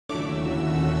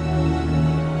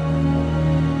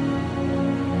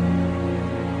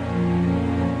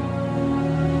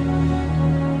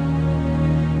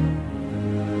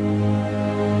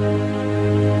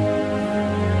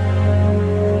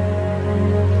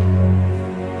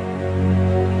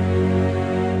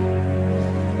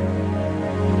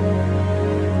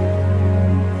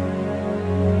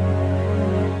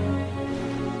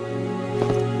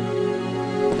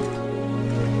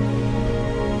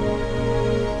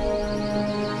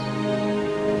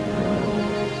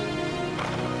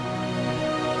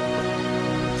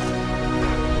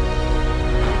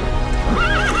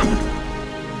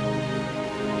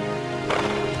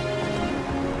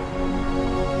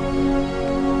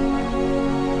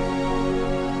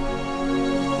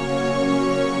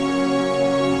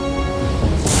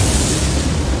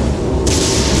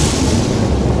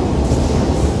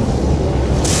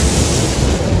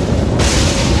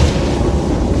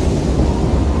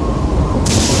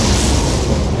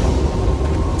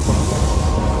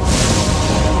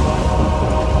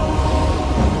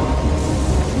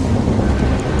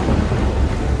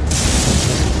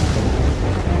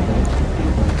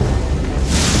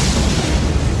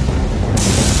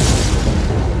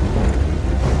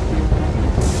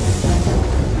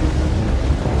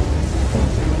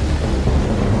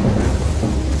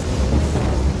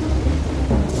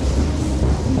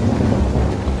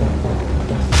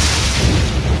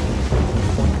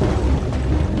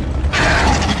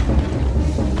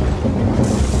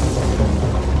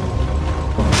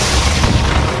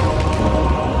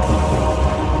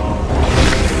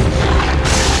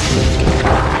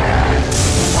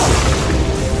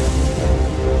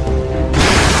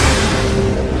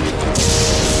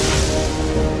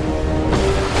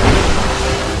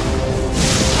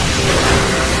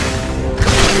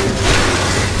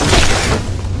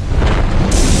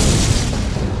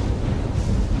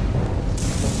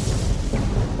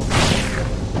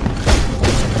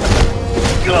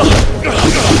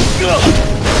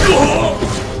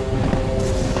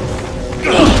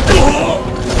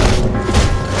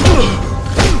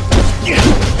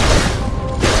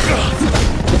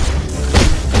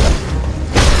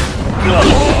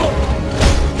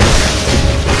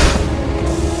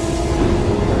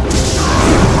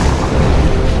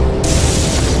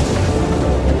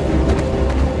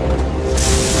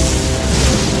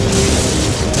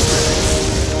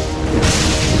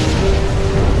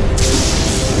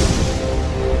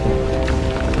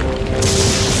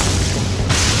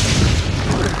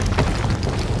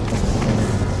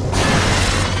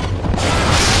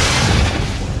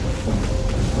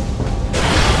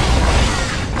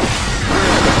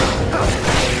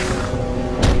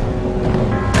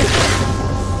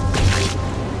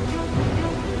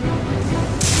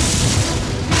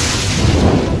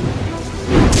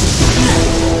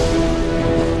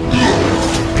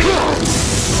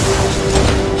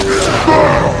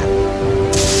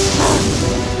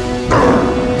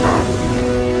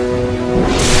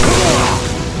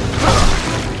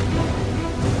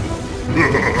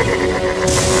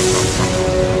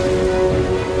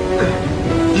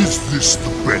Is this the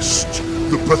best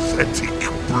the pathetic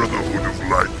Brotherhood of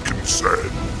Light can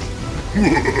send?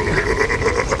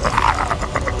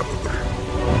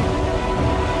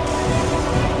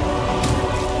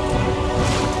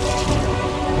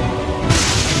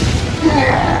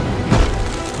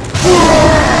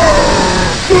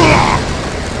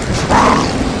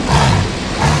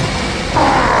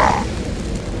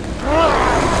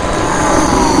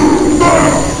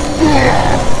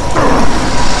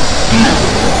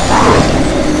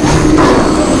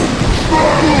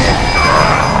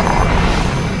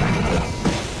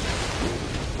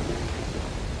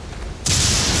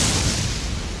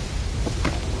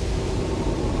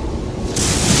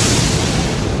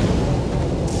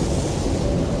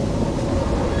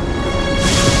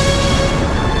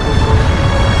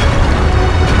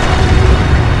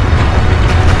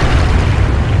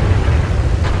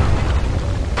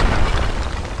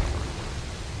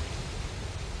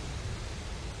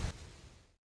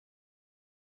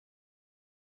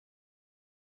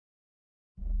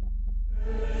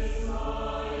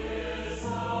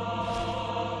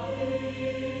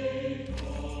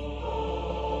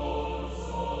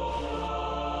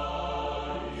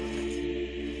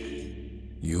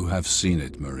 You have seen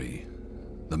it, Marie.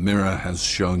 The mirror has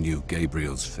shown you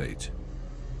Gabriel's fate.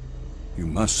 You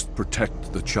must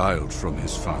protect the child from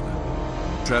his father.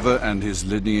 Trevor and his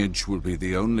lineage will be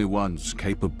the only ones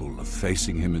capable of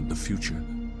facing him in the future.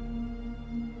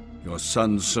 Your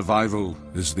son's survival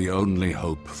is the only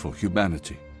hope for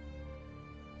humanity.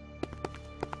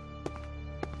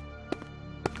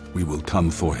 We will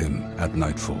come for him at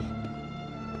nightfall.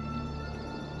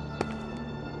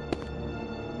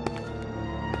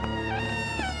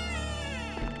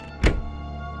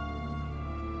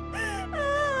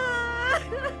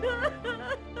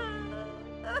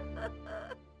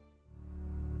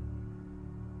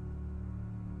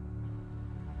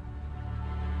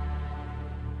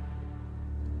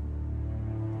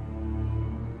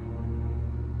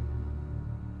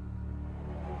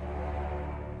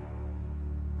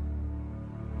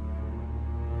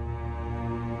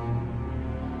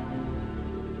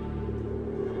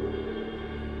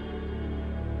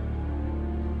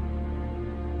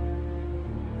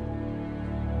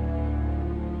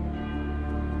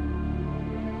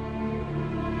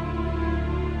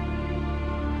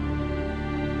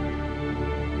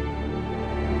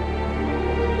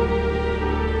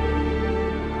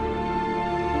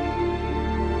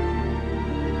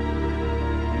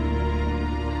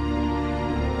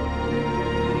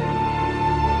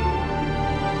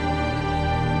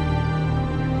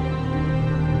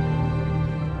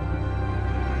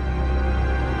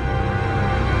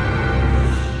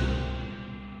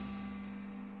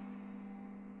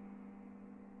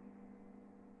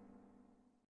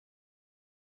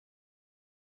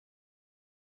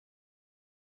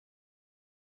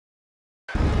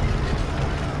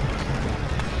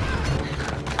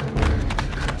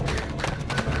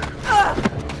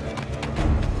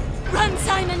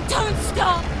 Don't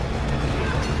stop!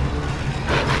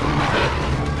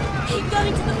 Keep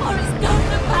going to the forest, don't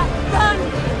look back! Run!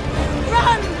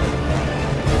 Run!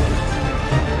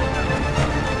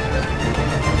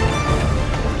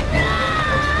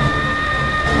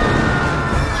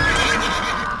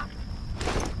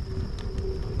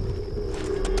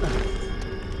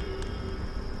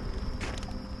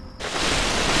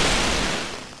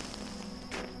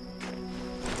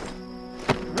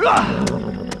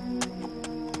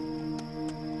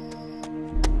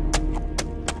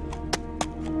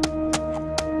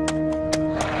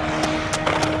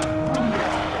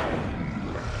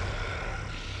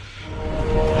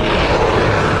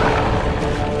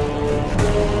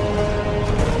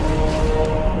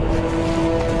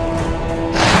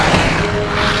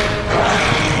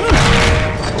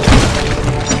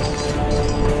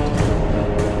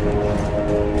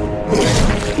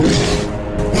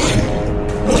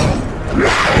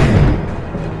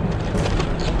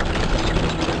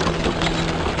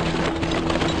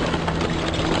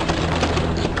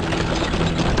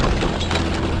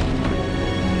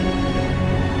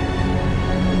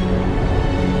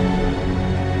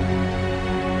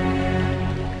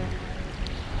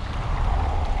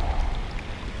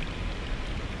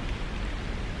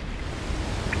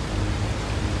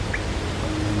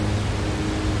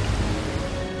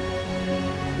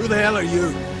 Who the hell are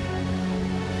you?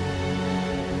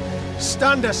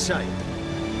 Stand aside.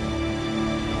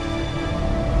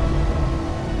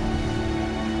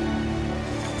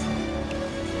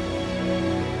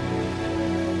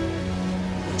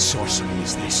 What sorcery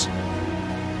is this?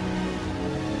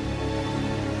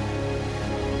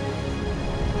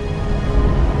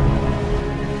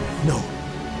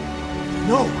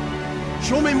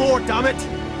 more, damn it!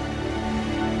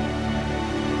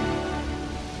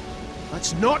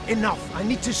 That's not enough. I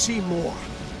need to see more.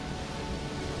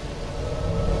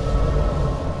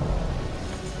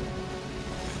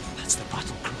 That's the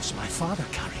battle cross my father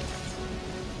carried.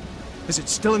 Is it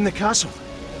still in the castle?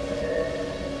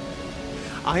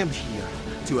 I am here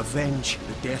to avenge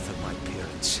the death of my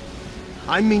parents.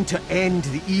 I mean to end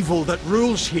the evil that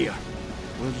rules here.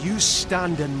 Will you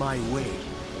stand in my way?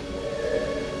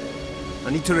 I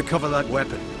need to recover that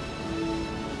weapon.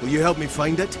 Will you help me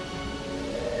find it?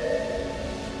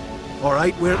 All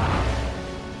right, we're...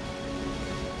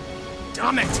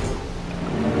 Damn it!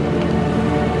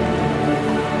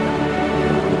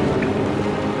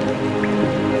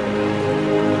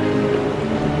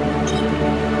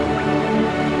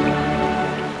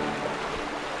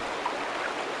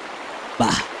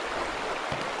 Bah.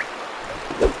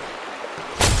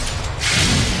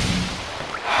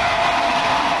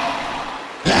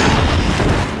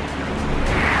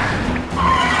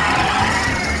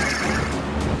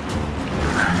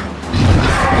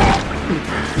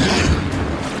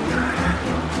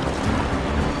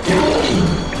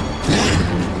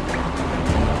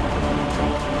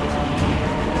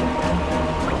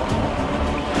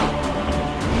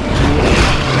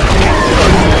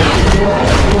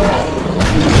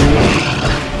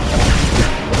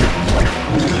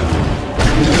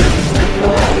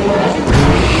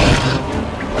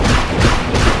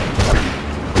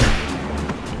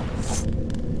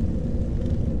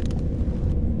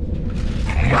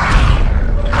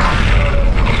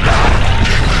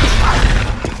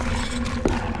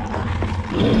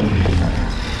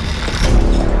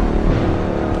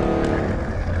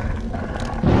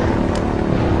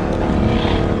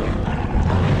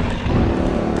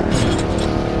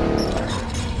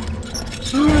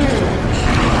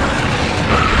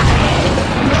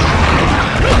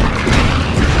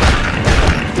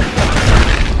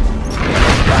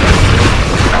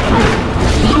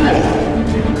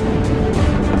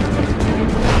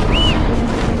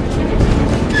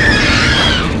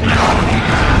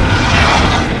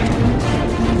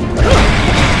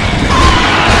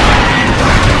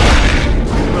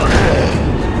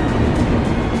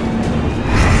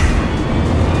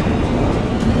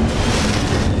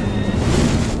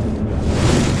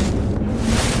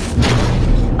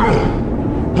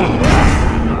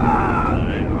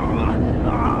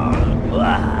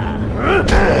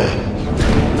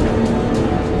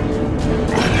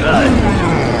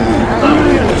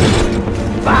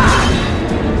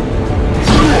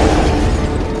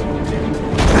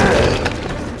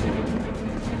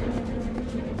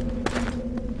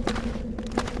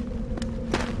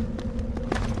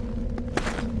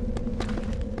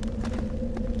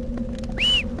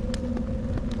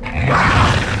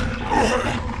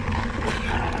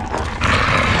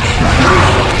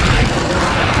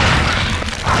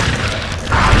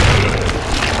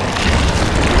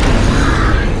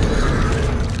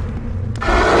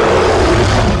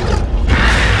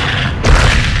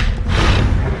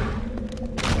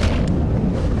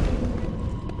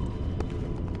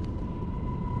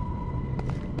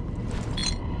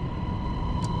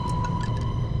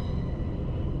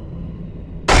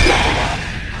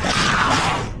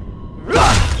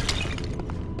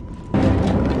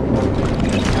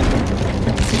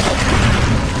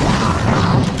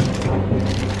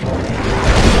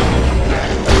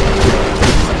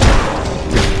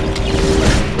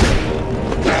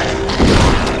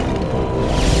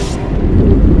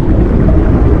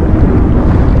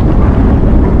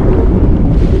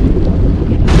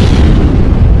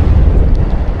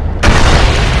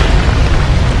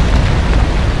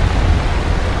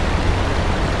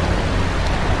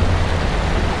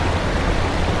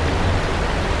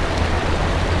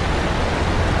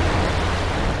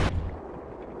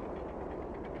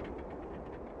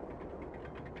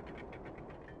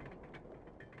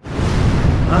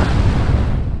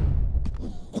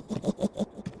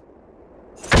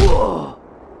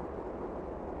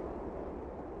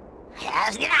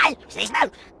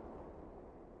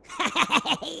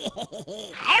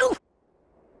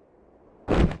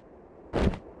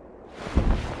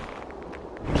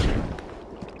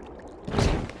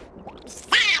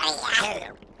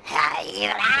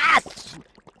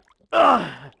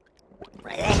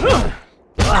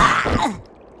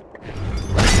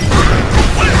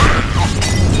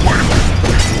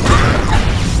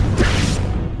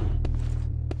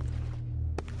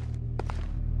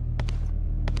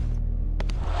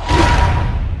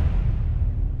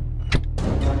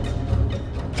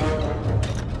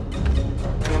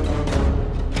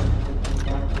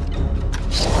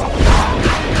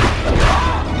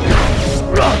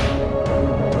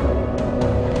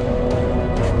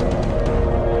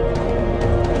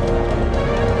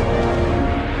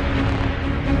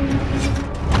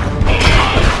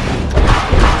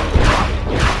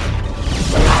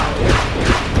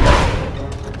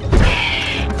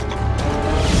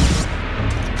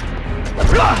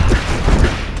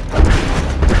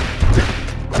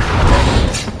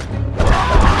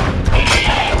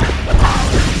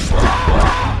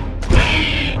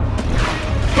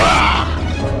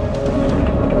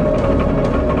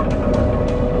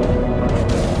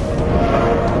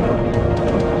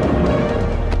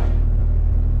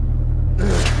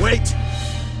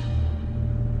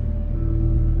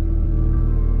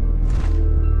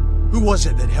 was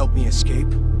it that helped me escape?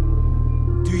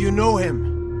 Do you know him?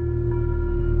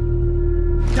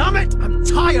 Damn it! I'm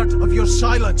tired of your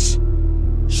silence!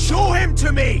 Show him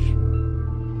to me!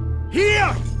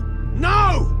 Here!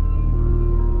 Now!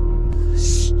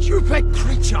 Stupid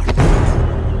creature!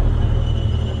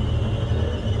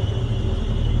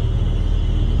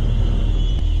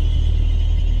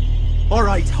 All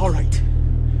right.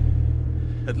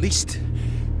 At least,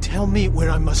 tell me where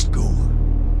I must go.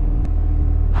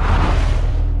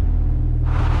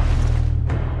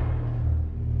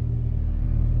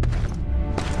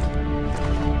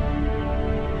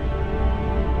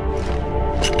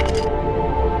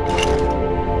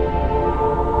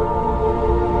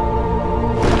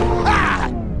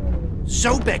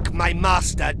 Zobek, my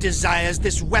master, desires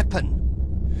this weapon.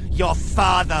 Your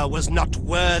father was not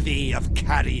worthy of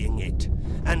carrying it,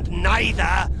 and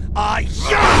neither are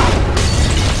you!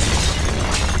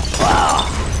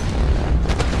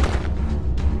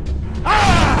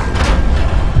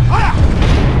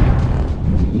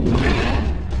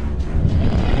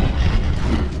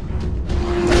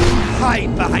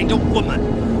 Hide behind a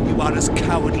woman. You are as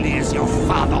cowardly as your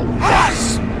father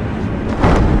was!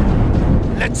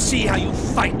 Let's see how you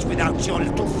fight without your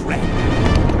little friend.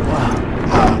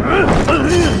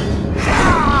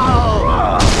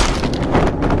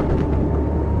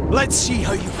 Let's see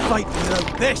how you fight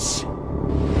without this!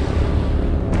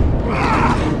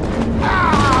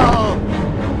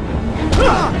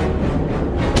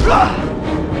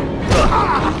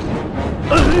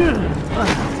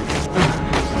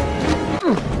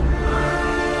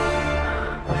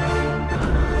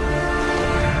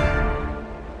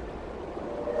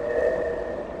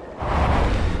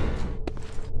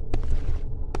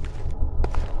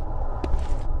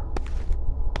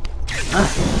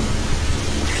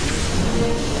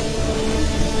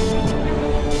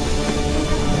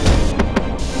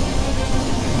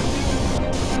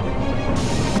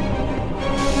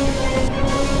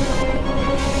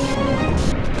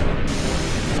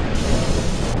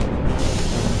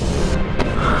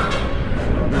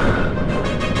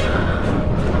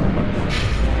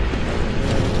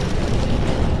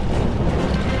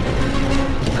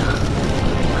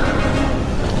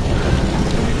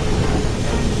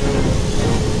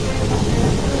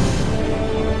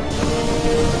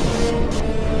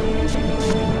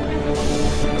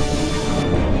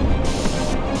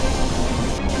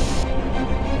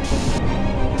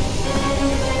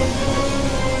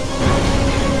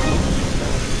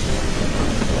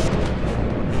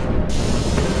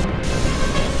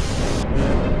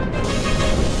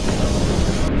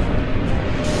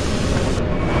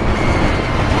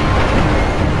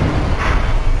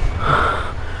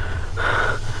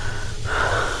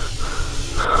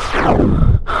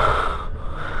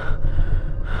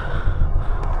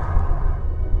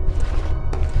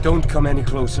 Don't come any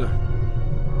closer.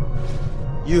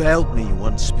 You helped me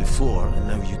once before, and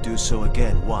now you do so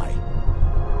again. Why?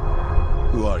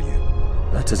 Who are you?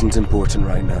 That isn't important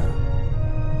right now.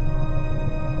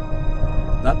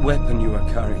 That weapon you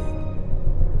are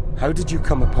carrying, how did you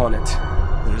come upon it?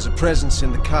 There is a presence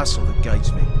in the castle that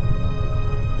guides me.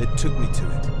 It took me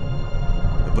to it.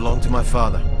 It belonged to my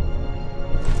father.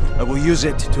 I will use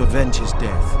it to avenge his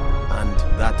death, and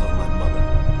that of my mother.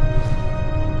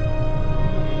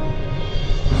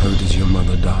 How did your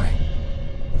mother die?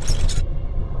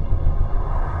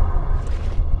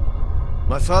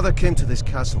 My father came to this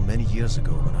castle many years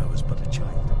ago when I was but a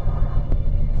child.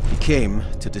 He came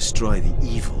to destroy the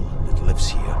evil that lives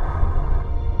here.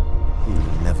 He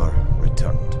never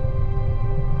returned.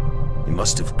 He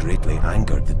must have greatly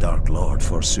angered the Dark Lord,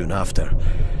 for soon after,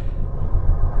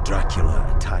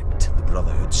 Dracula attacked the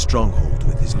Brotherhood's stronghold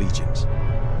with his legions.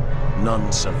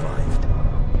 None survived.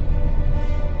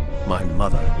 My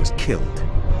mother was killed,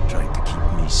 trying to keep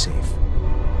me safe.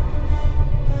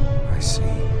 I see.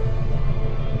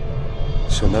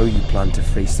 So now you plan to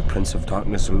face the Prince of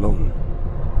Darkness alone.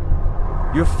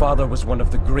 Your father was one of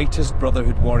the greatest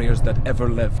Brotherhood warriors that ever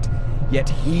lived, yet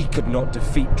he could not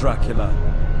defeat Dracula.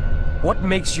 What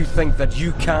makes you think that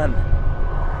you can?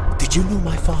 Did you know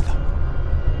my father?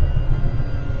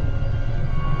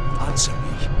 Answer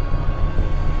me.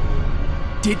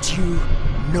 Did you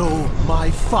know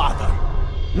my father?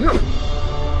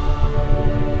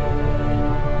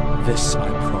 This I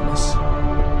promise.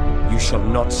 You shall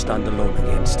not stand alone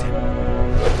against him.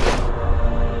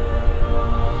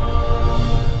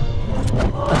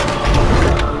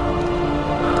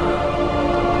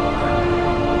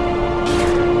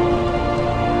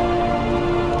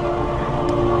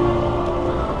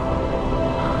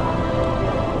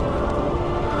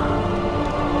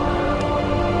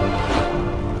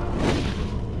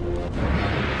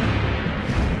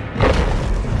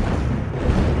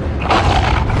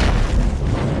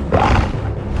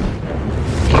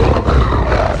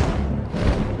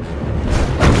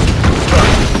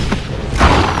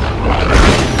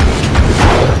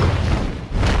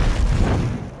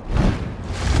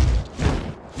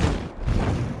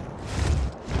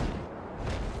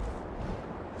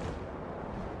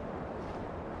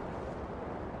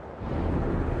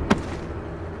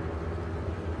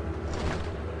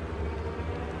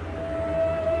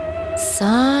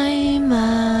 Simon.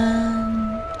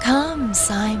 Come,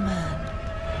 Simon.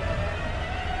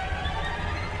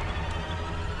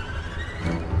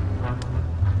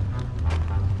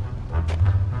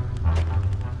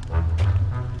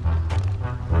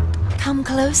 Come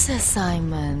closer,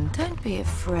 Simon. Don't be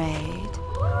afraid.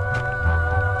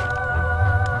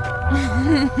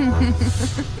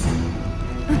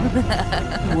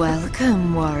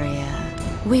 Welcome, warrior.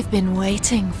 We've been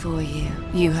waiting for you.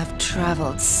 You have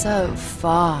traveled so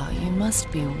far, you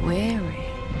must be weary.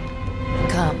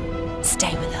 Come,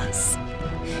 stay with us.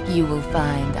 You will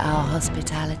find our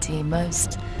hospitality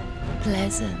most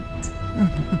pleasant.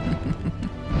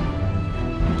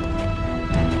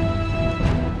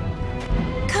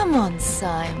 Come on,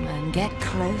 Simon, get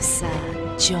closer.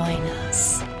 Join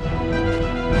us.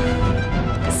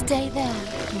 Stay there,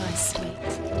 my sweet.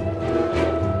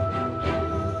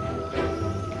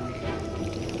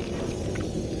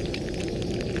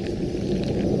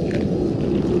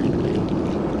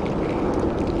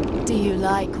 Do you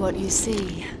like what you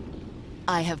see?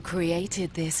 I have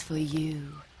created this for you.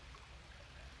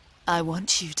 I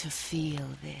want you to feel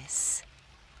this.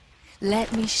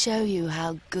 Let me show you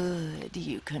how good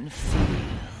you can feel.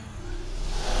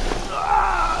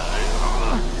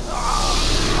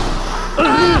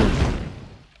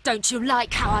 Don't you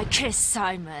like how I kiss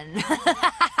Simon? No,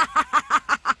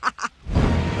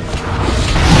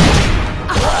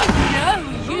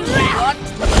 you want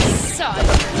me,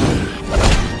 Simon.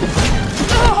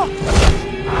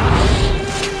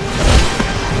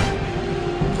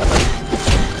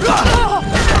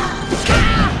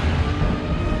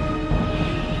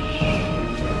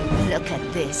 Look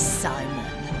at this, Simon.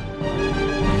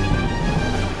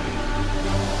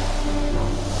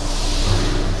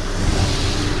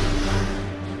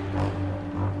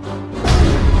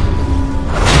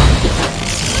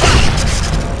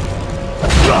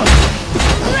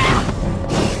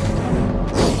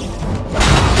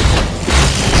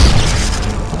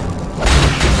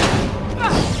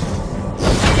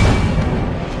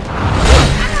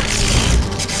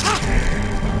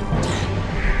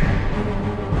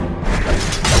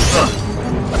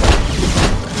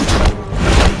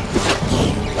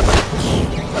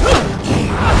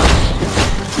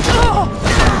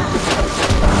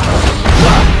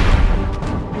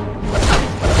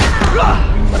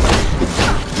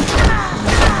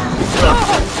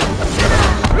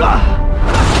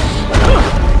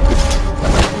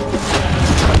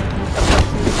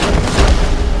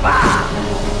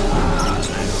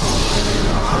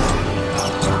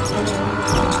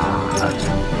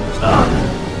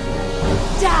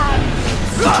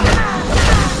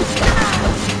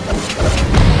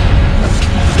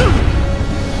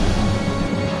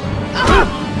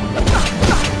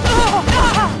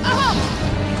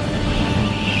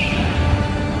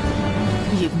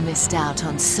 You've missed out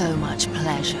on so much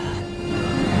pleasure.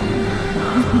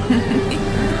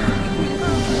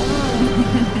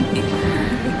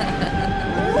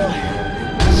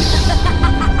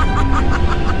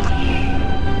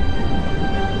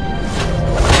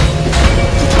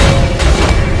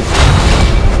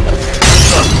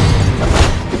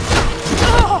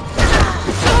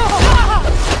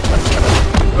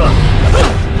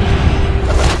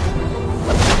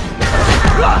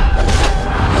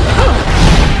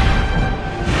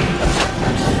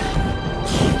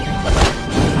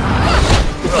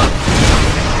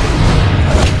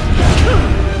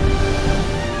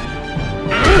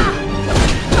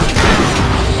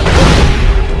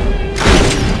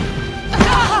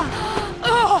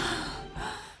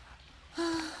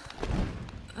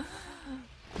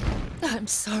 I'm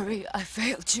sorry I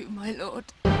failed you, my lord.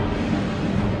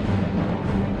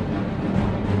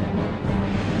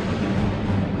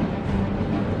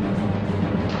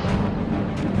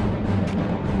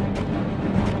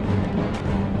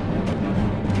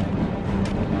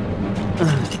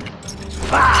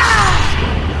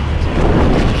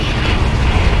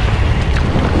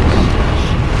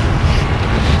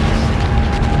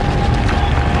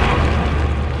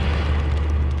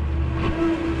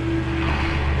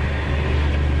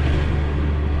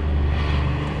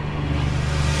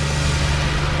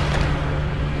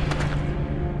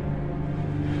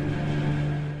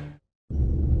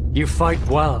 You fight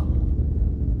well.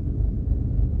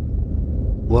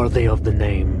 Worthy of the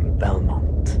name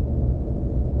Belmont.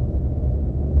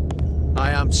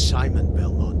 I am Simon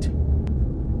Belmont.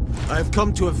 I have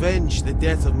come to avenge the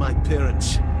death of my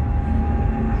parents.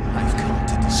 I've come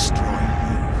to destroy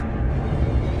you.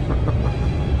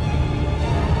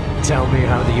 Tell me,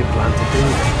 how do you plan to do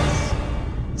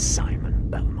this, Simon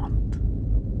Belmont?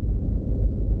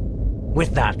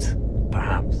 With that,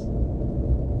 perhaps.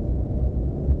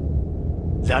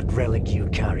 That relic you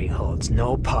carry holds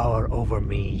no power over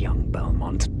me, young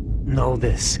Belmont. Know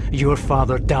this, your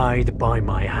father died by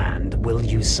my hand. Will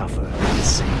you suffer the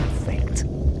same fate?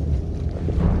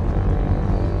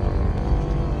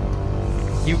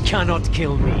 You cannot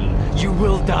kill me. You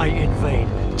will die in vain,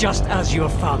 just as your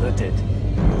father did.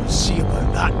 We'll see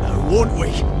about that now, won't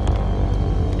we?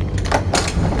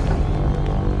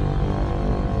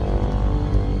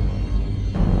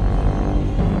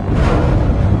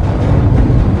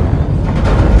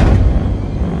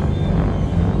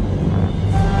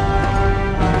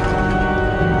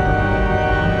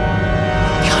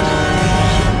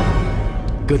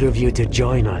 Good of you to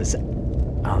join us,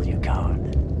 Alucard.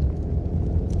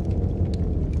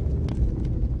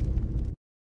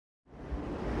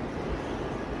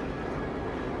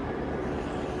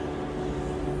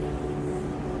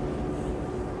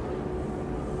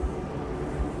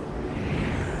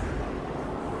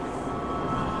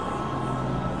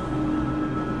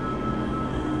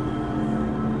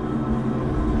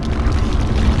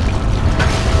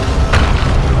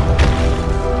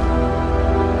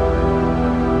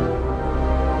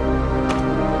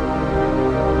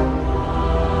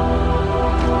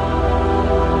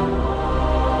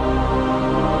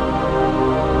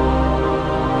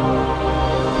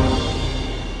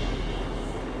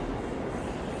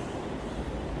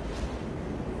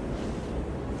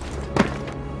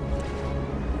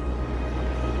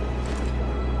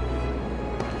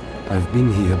 I've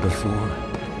been here before.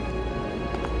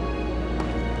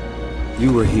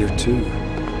 You were here too.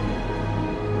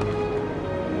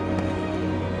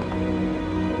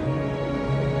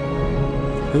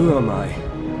 Who am I?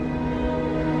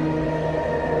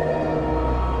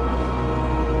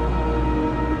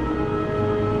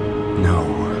 No.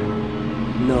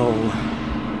 No.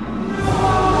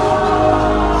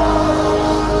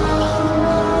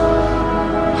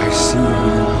 I see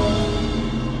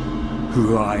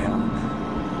who I am.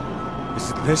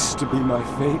 Is this to be my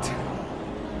fate?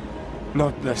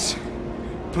 Not this.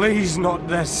 Please, not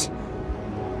this.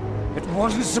 It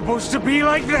wasn't supposed to be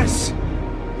like this!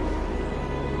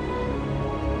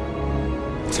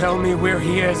 Tell me where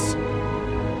he is.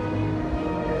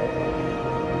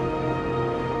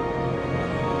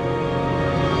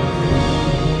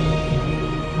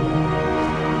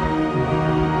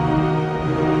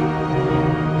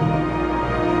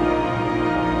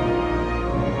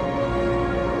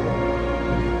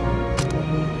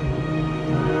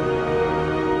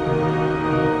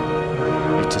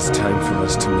 It is time for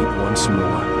us to meet once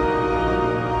more.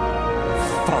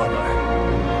 Father.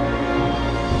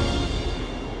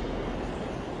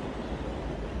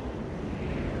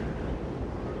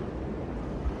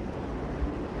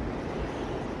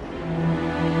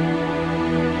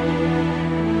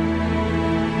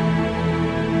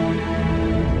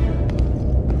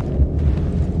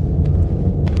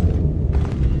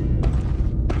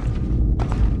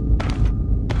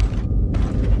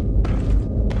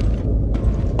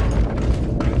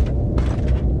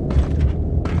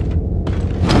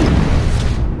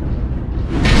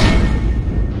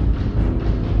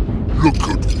 Look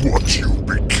at what you've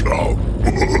become.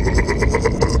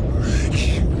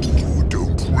 You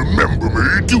don't remember me,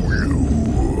 do you?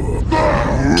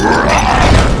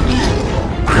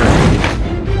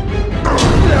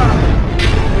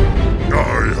 I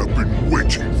have been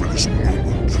waiting for this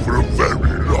moment for a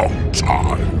very long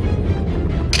time.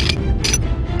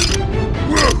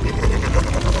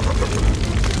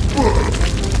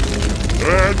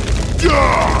 And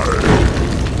die!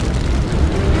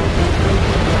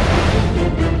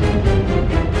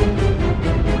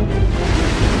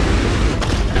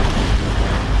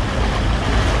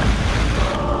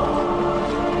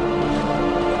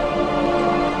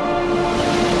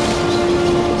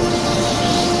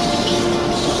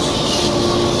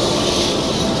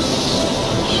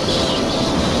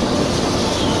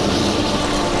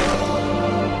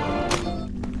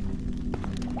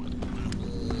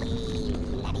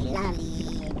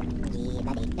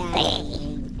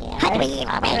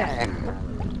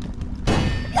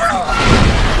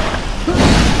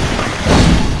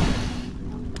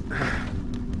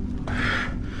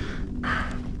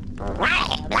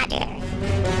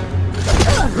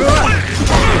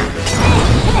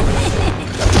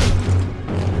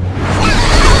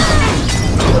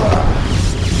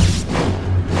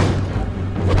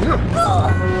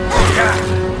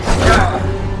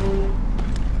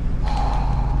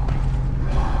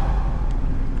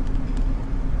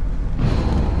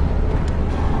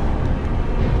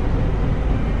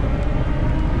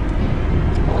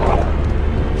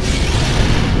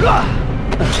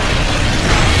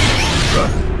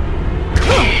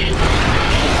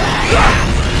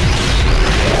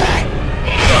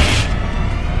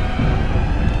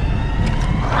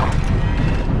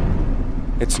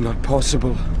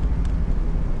 impossible.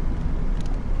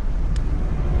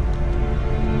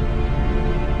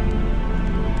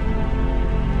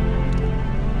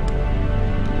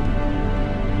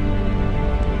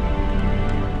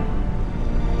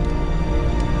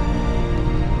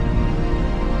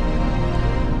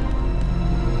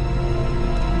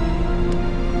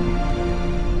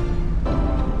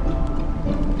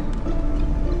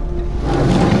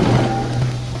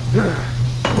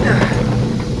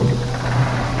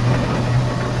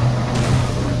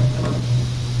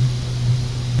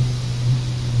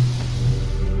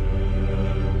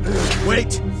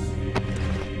 Wait!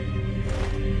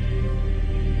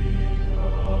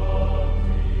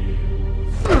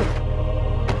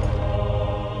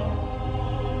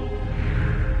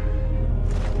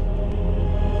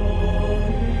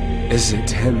 Is it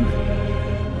him?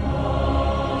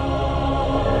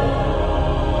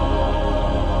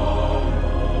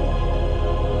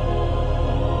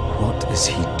 What is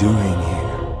he doing here?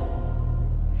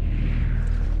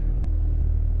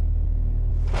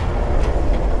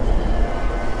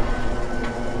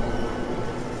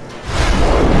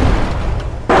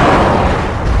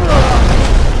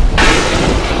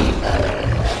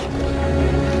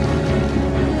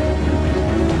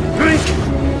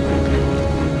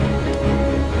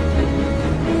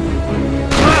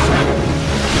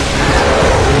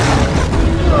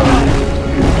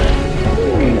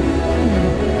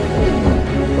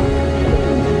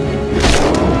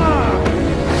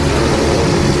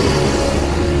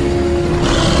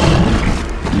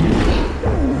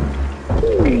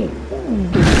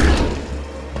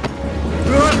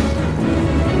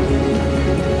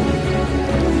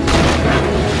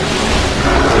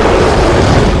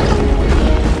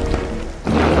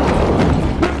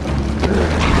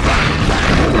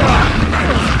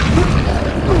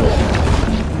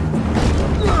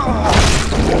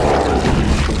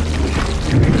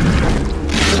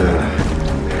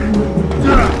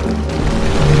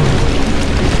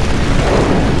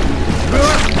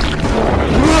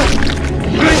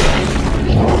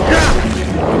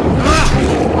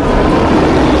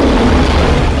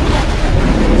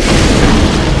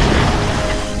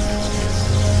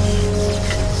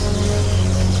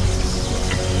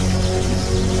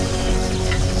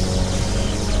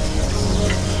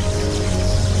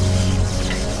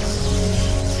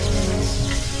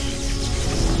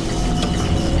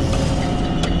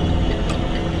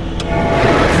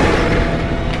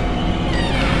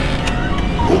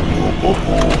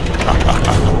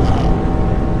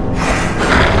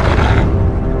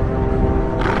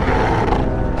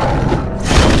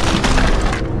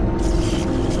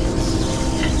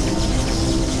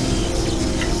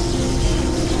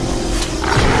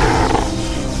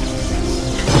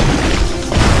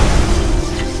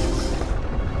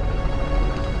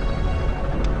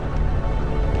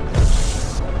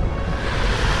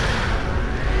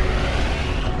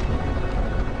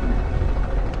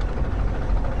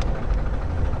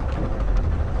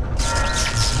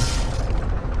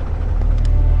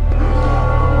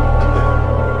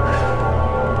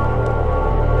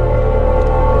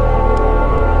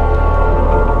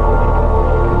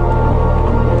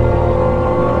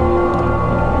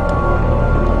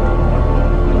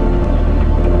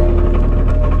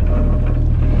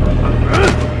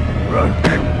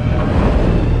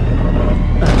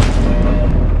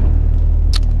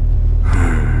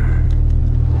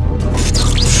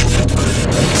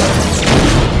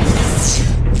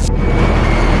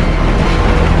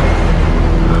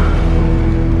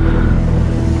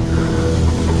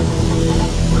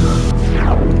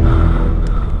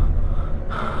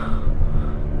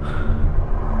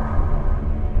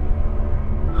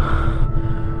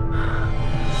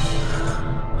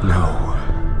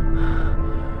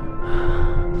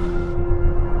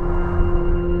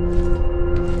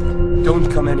 Don't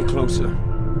come any closer.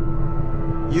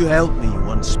 You helped me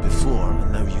once before,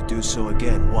 and now you do so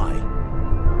again. Why?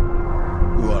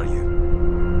 Who are you?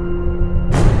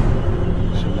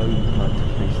 So now you plan to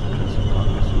face the Prince of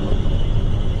Darkness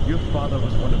alone. Your father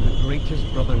was one of the greatest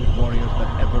Brotherhood warriors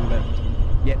that ever lived.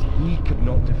 Yet he could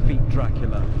not defeat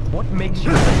Dracula. What makes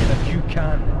you think that you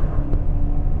can?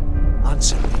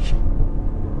 Answer me.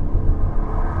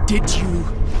 Did you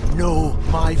know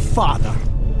my father?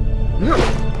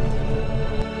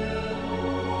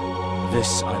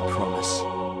 This I promise.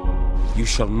 You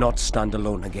shall not stand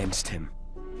alone against him.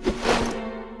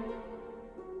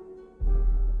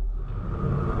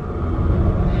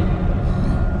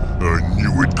 I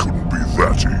knew it couldn't be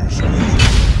that easy.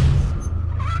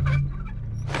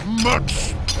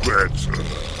 Much better.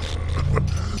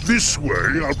 This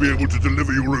way, I'll be able to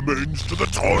deliver your remains to the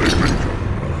Toy Maker.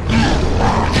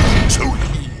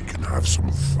 have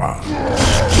some fun.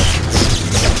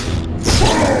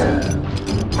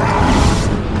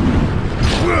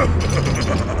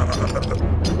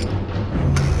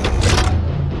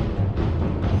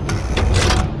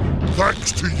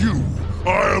 Thanks to you,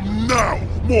 I am now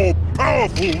more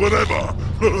powerful than ever!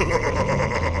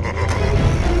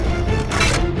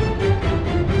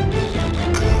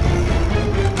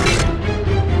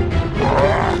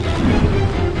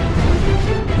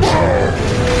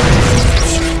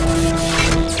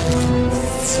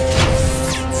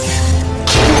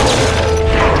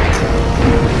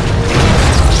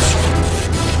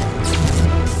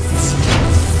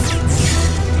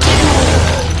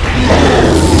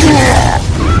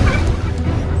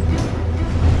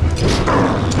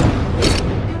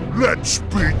 Let's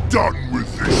be done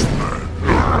with this, man.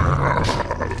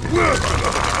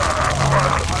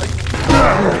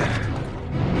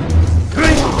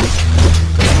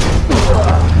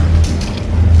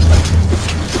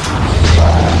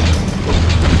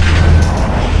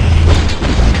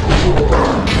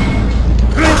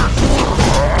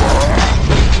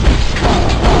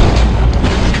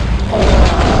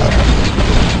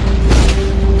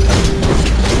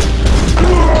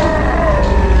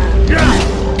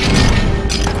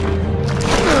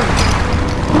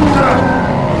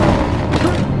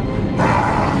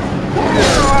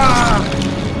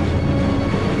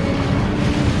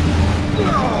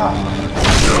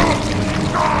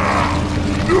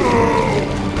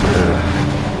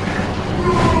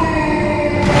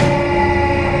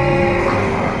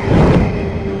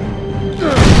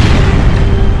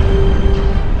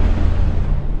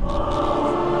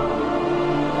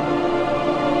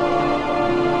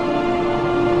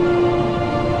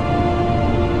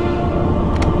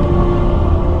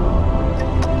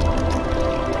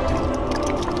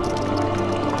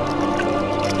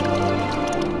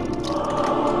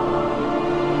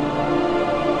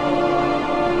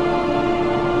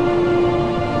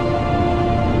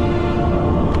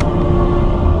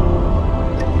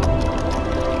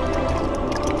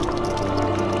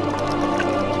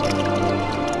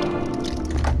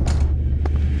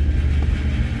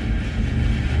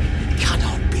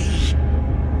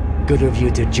 Good of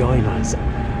you to join us,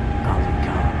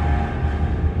 Alucard.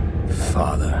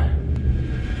 Father.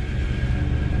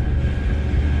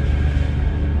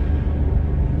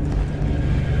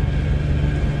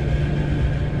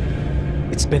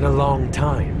 It's been a long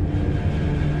time.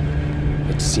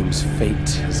 It seems fate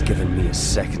has given me a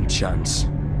second chance.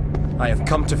 I have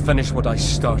come to finish what I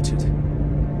started.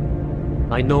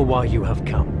 I know why you have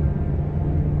come.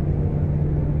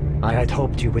 I had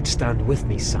hoped you would stand with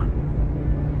me, son.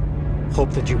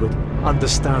 Hope that you would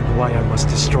understand why I must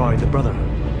destroy the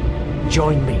Brotherhood.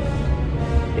 Join me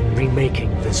in remaking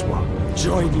this world.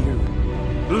 Join you?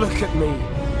 Look at me.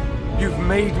 You've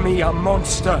made me a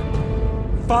monster.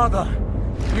 Father,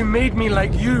 you made me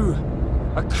like you.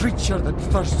 A creature that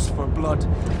thirsts for blood,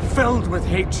 filled with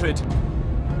hatred.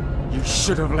 You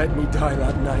should have let me die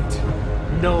that night.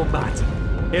 No matter.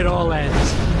 It all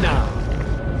ends now.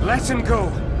 Let him go.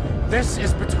 This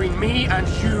is between me and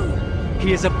you.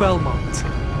 He is a Belmont.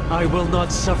 I will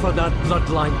not suffer that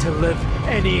bloodline to live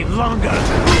any longer.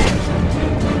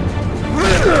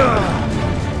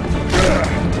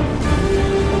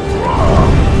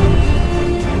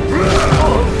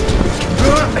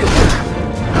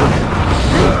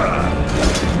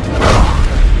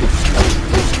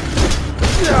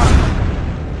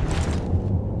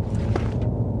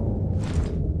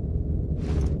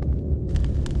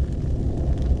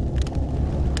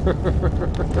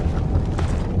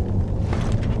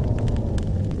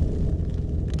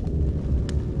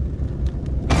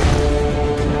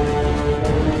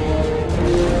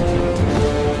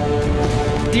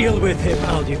 Deal with him,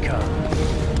 Alucard.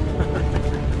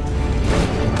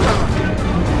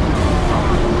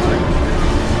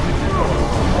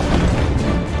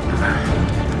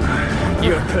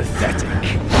 You're pathetic.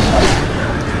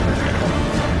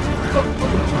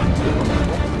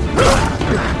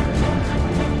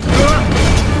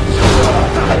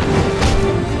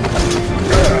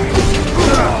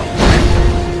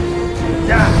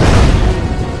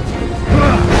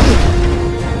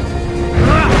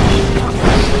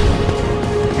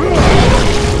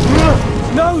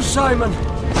 No, Simon!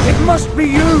 It must be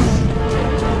you!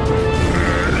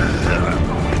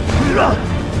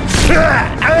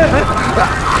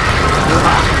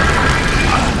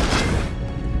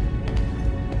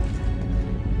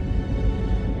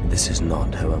 This is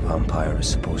not how a vampire is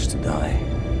supposed to die.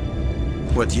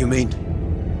 What do you mean?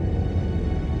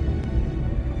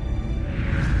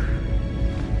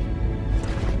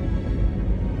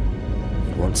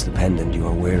 It wants the pendant you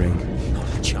are wearing. Not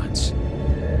a chance.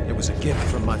 gift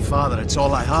from my father. It's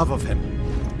all I have of him.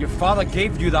 Your father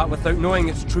gave you that without knowing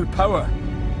its true power.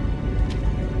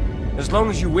 As long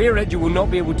as you wear it, you will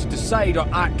not be able to decide or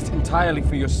act entirely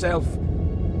for yourself.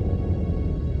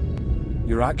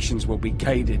 Your actions will be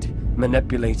guided,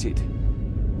 manipulated.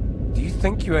 Do you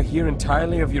think you are here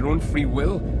entirely of your own free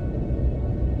will?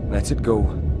 Let it go.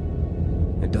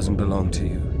 It doesn't belong to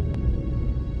you.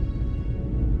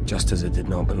 Just as it did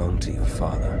not belong to your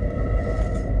father.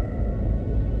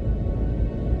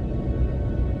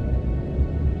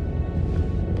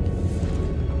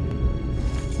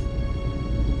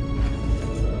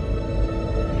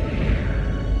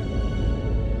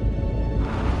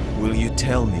 Will you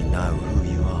tell me now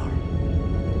who you are?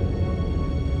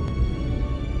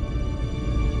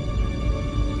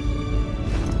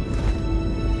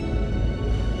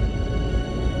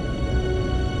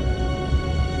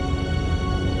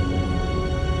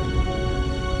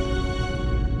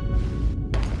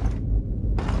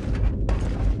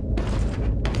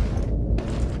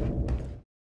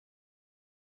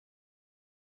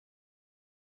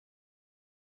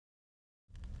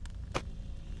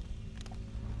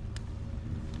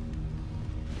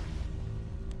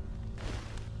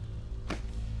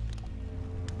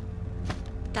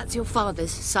 That's your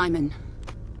father's, Simon.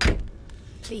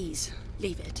 Please,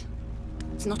 leave it.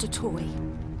 It's not a toy.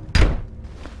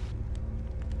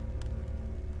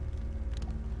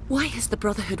 Why has the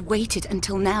Brotherhood waited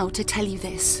until now to tell you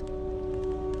this?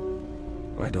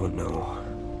 I don't know.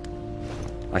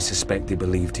 I suspect they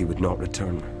believed he would not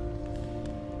return.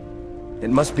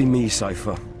 It must be me,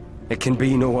 Cypher. It can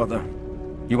be no other.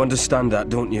 You understand that,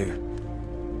 don't you?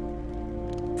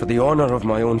 For the honor of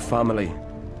my own family,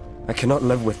 I cannot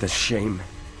live with this shame.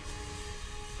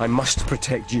 I must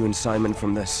protect you and Simon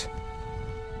from this.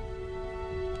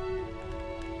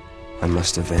 I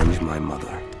must avenge my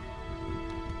mother.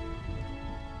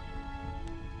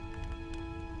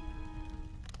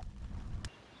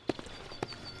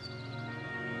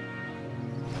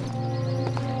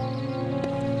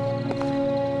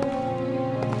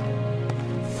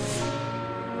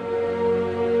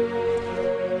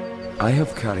 I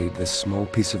have carried this small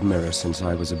piece of mirror since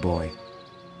I was a boy.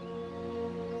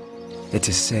 It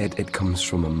is said it comes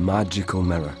from a magical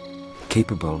mirror,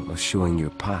 capable of showing your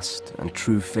past and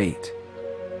true fate.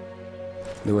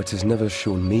 Though it has never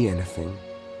shown me anything,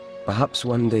 perhaps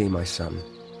one day, my son,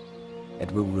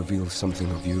 it will reveal something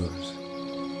of yours.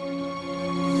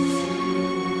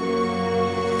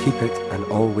 Keep it and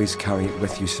always carry it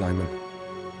with you, Simon.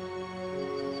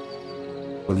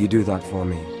 Will you do that for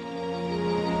me?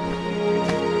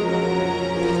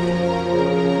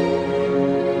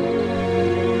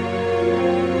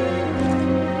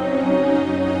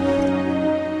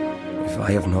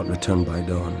 I have not returned by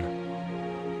dawn.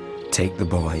 Take the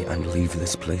boy and leave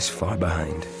this place far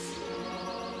behind.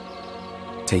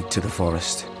 Take to the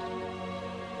forest.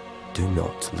 Do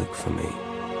not look for me.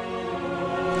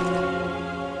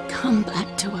 Come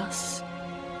back to us,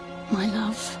 my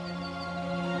love.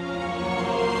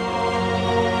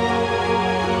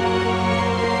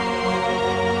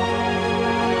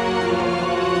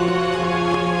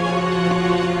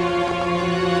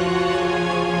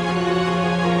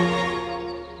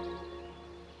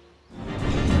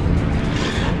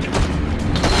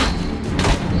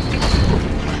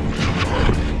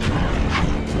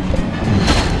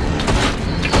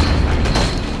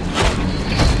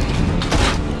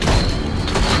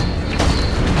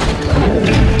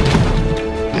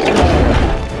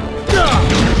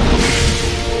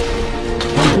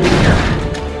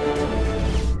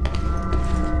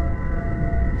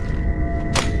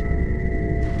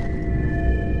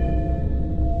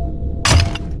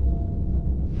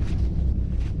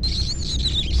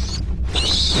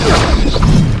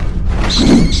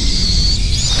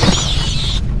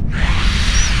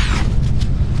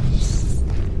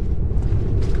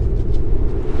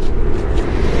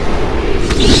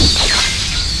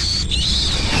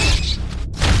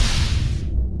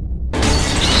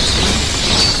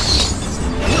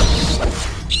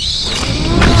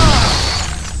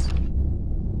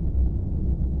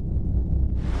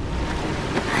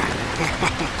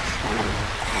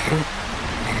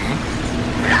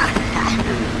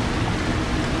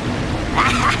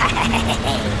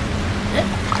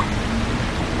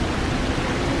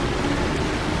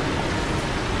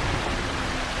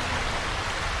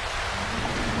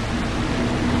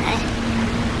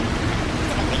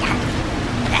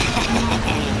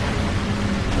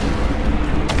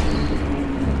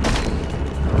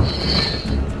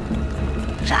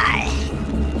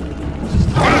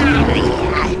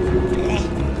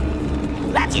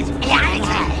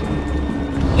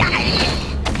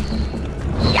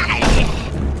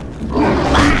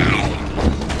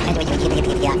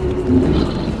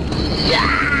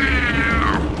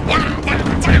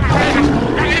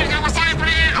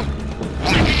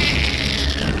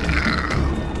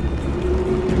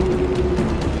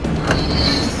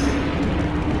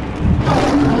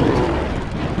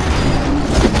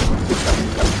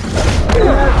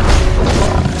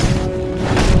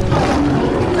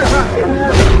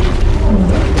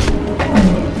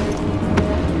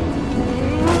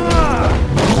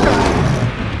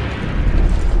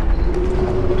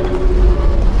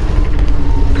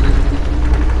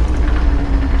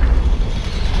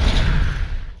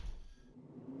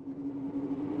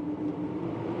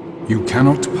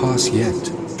 cannot pass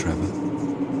yet, Trevor.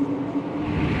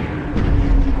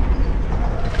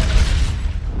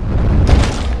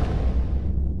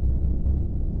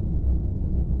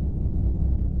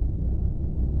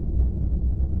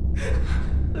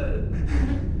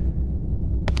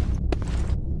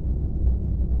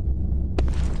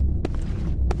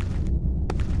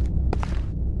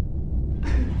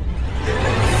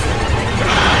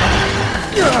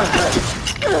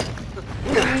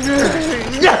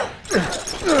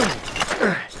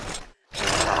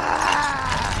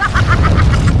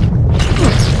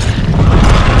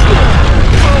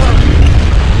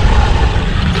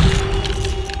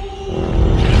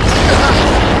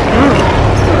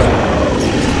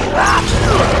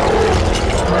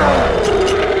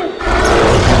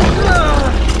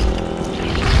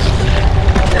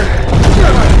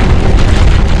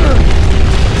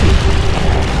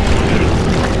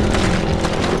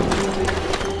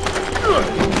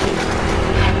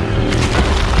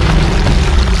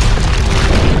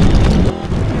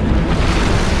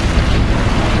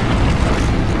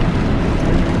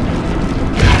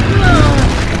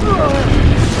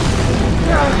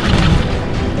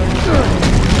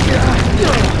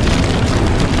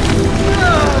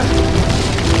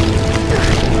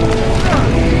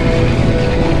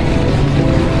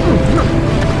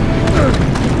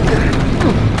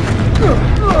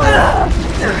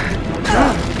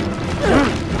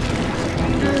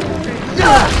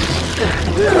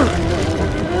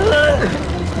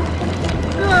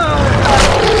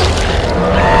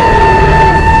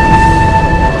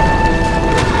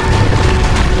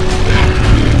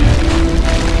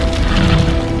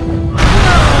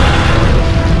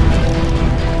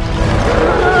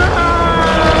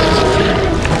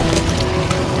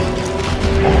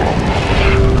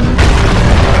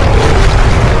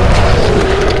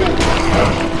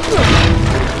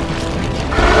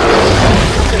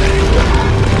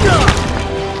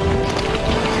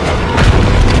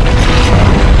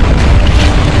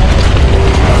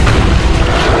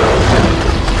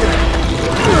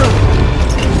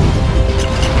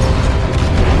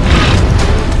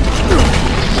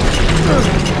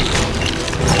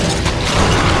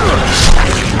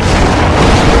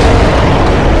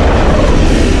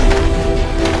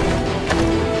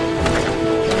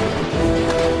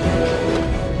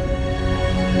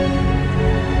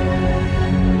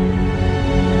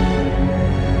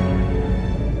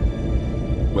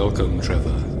 Welcome,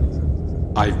 Trevor.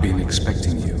 I've been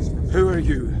expecting you. Who are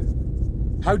you?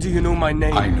 How do you know my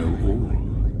name? I know all.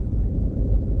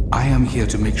 I am here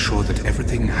to make sure that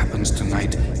everything happens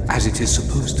tonight as it is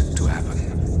supposed to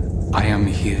happen. I am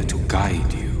here to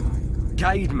guide you.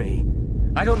 Guide me?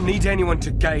 I don't need anyone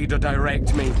to guide or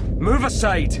direct me. Move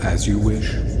aside! As you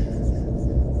wish.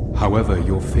 However,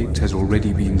 your fate has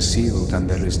already been sealed and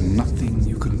there is nothing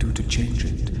you can do to change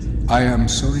it. I am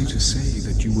sorry to say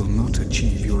that you will not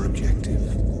achieve your objective,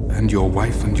 and your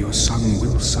wife and your son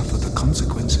will suffer the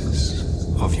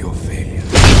consequences of your failure.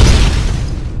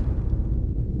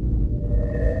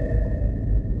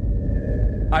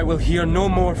 I will hear no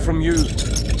more from you.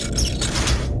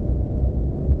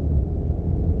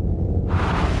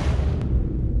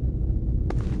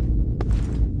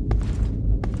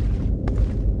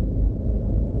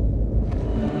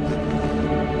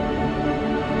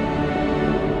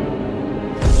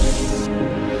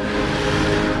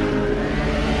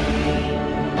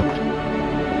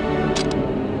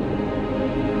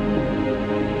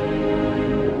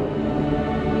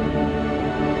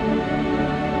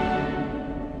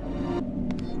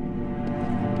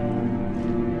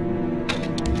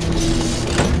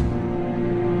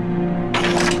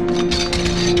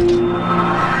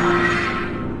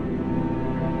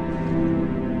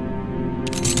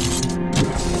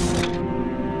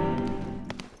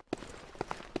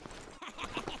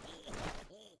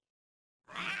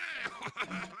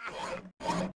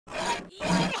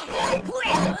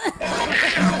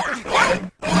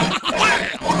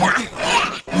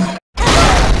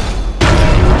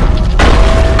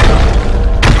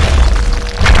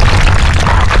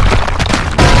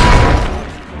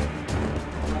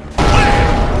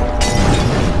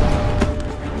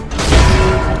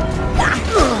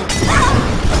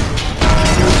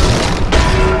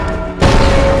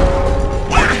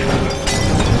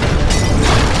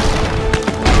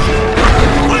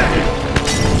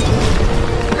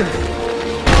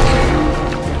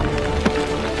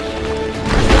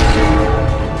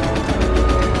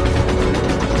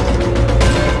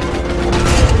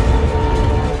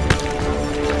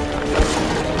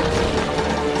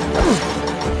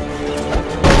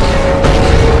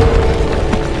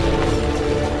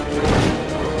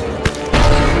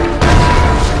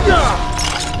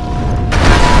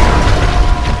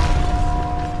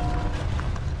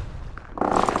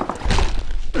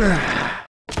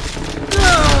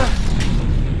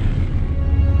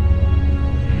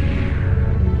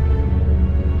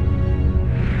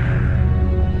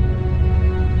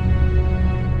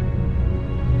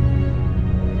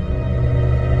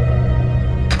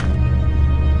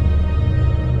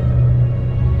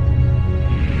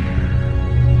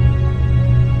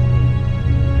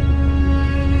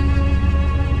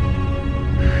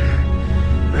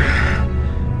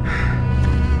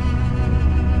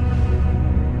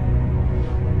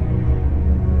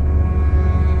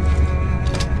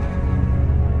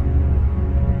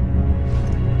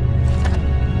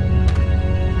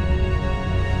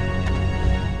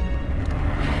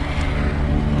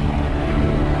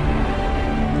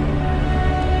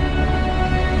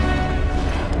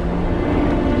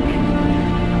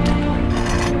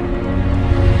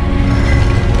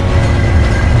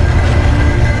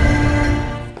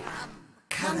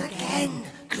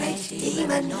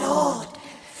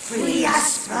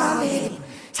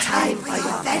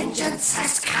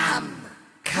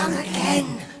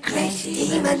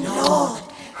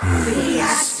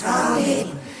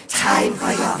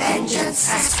 for your vengeance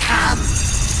has come.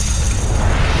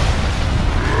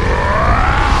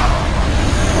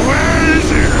 Where is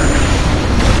he?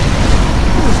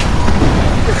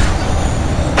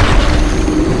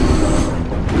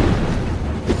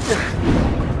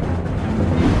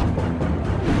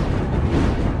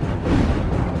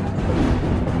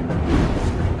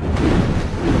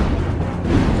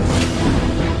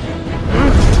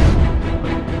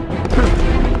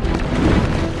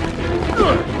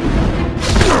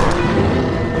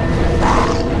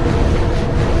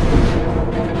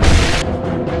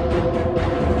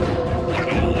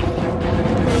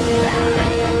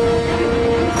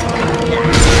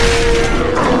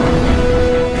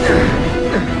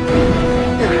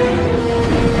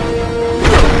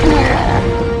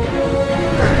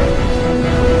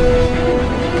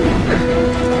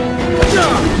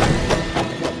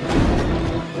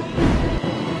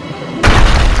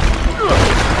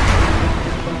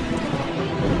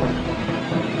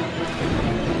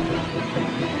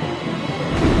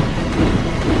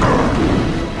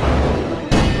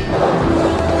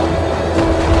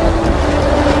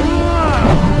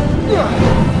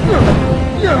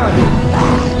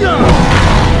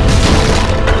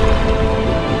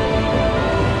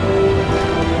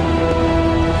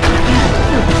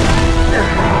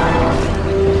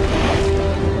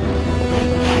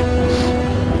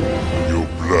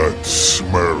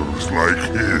 Smells like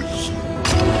his.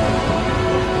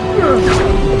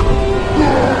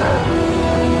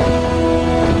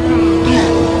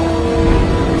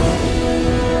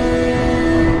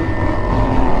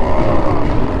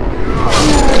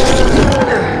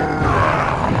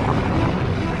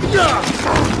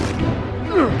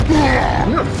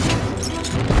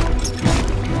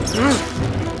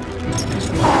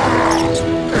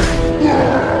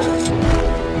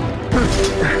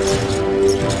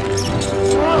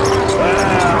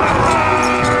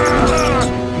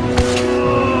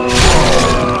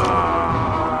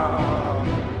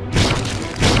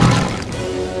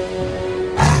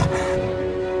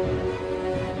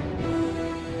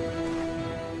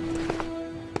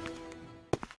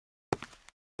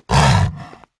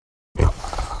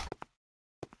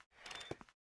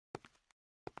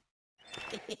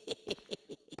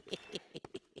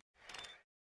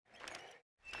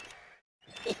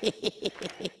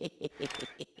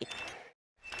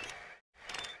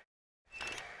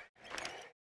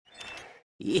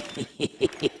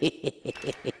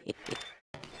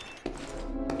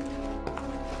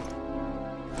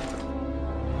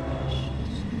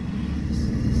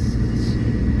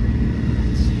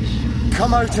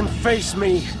 Come out and face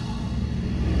me!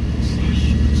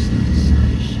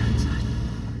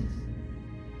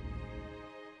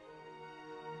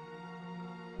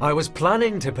 I was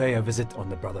planning to pay a visit on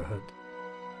the Brotherhood.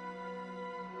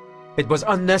 It was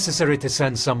unnecessary to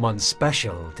send someone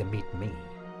special to meet me.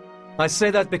 I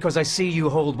say that because I see you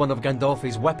hold one of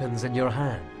Gandolfi's weapons in your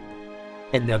hand.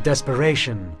 In their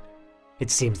desperation,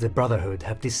 it seems the Brotherhood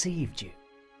have deceived you.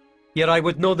 Yet I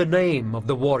would know the name of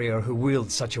the warrior who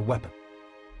wields such a weapon.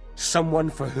 Someone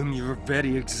for whom your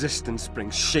very existence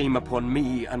brings shame upon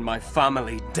me and my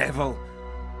family, devil.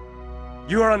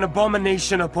 You are an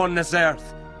abomination upon this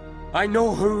earth. I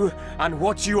know who and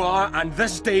what you are, and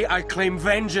this day I claim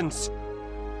vengeance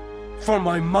for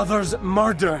my mother's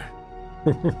murder.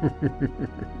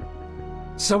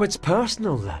 So it's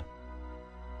personal then.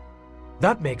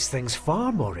 That makes things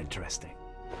far more interesting.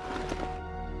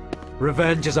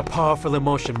 Revenge is a powerful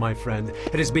emotion, my friend.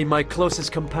 It has been my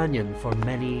closest companion for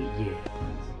many years.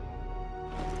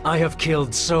 I have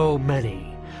killed so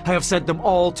many. I have sent them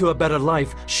all to a better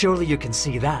life. Surely you can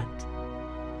see that.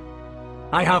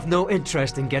 I have no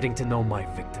interest in getting to know my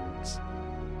victims.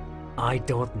 I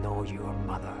don't know your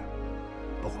mother,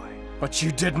 boy. But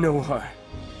you did know her.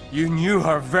 You knew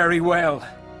her very well.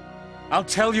 I'll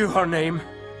tell you her name,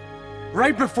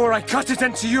 right before I cut it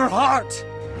into your heart!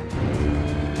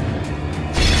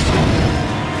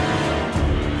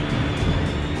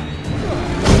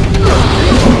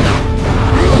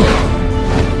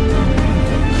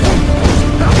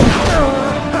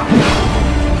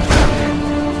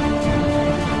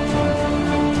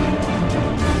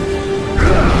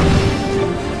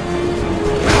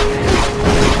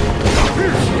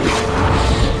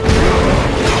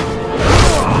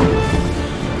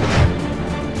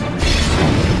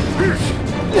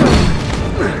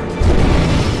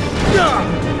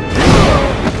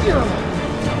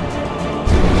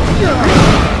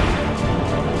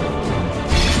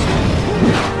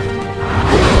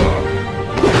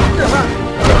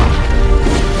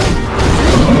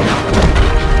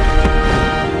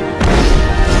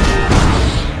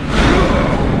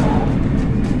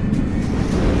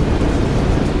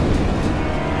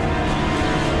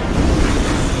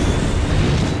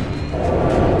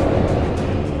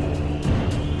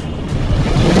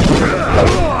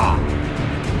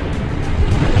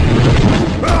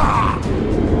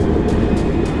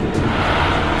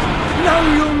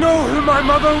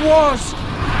 father was!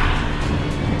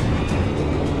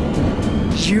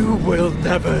 You will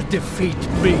never defeat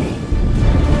me.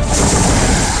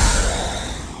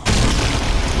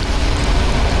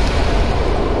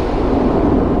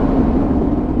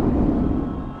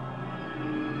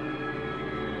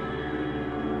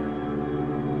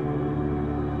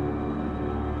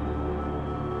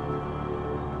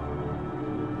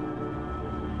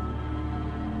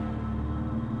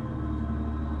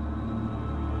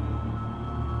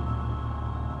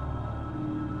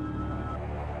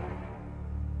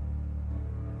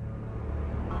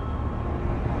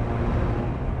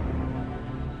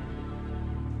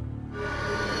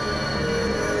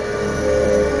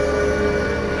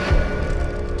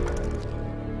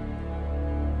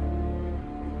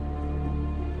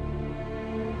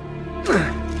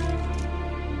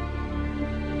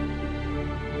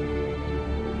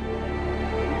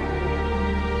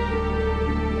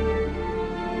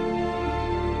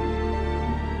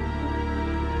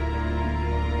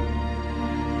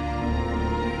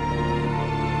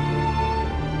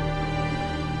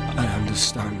 I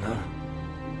understand now.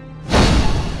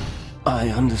 I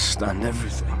understand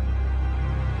everything.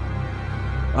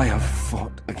 I have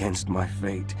fought against my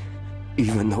fate,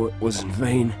 even though it was in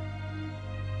vain.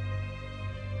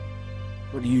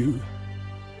 But you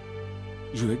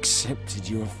accepted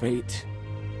your fate.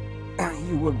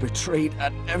 You were betrayed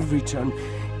at every turn,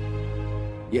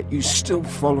 yet you still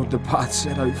followed the path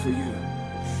set out for you.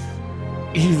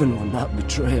 Even when that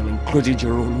betrayal included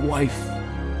your own wife.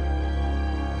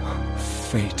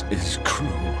 Fate is cruel.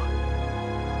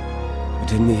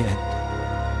 But in the end,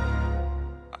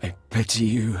 I pity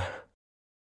you,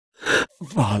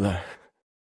 Father.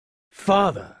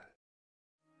 Father?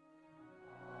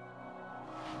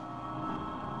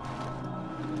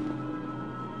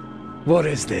 What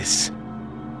is this?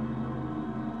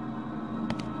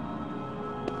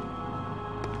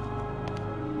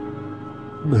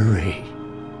 Marie.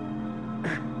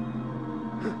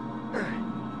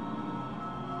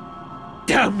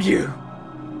 Damn you!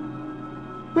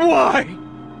 Why?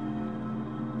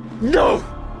 No!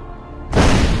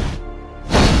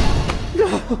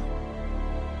 No!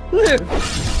 Live!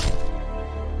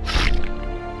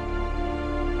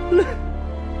 Live!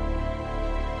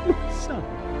 My son.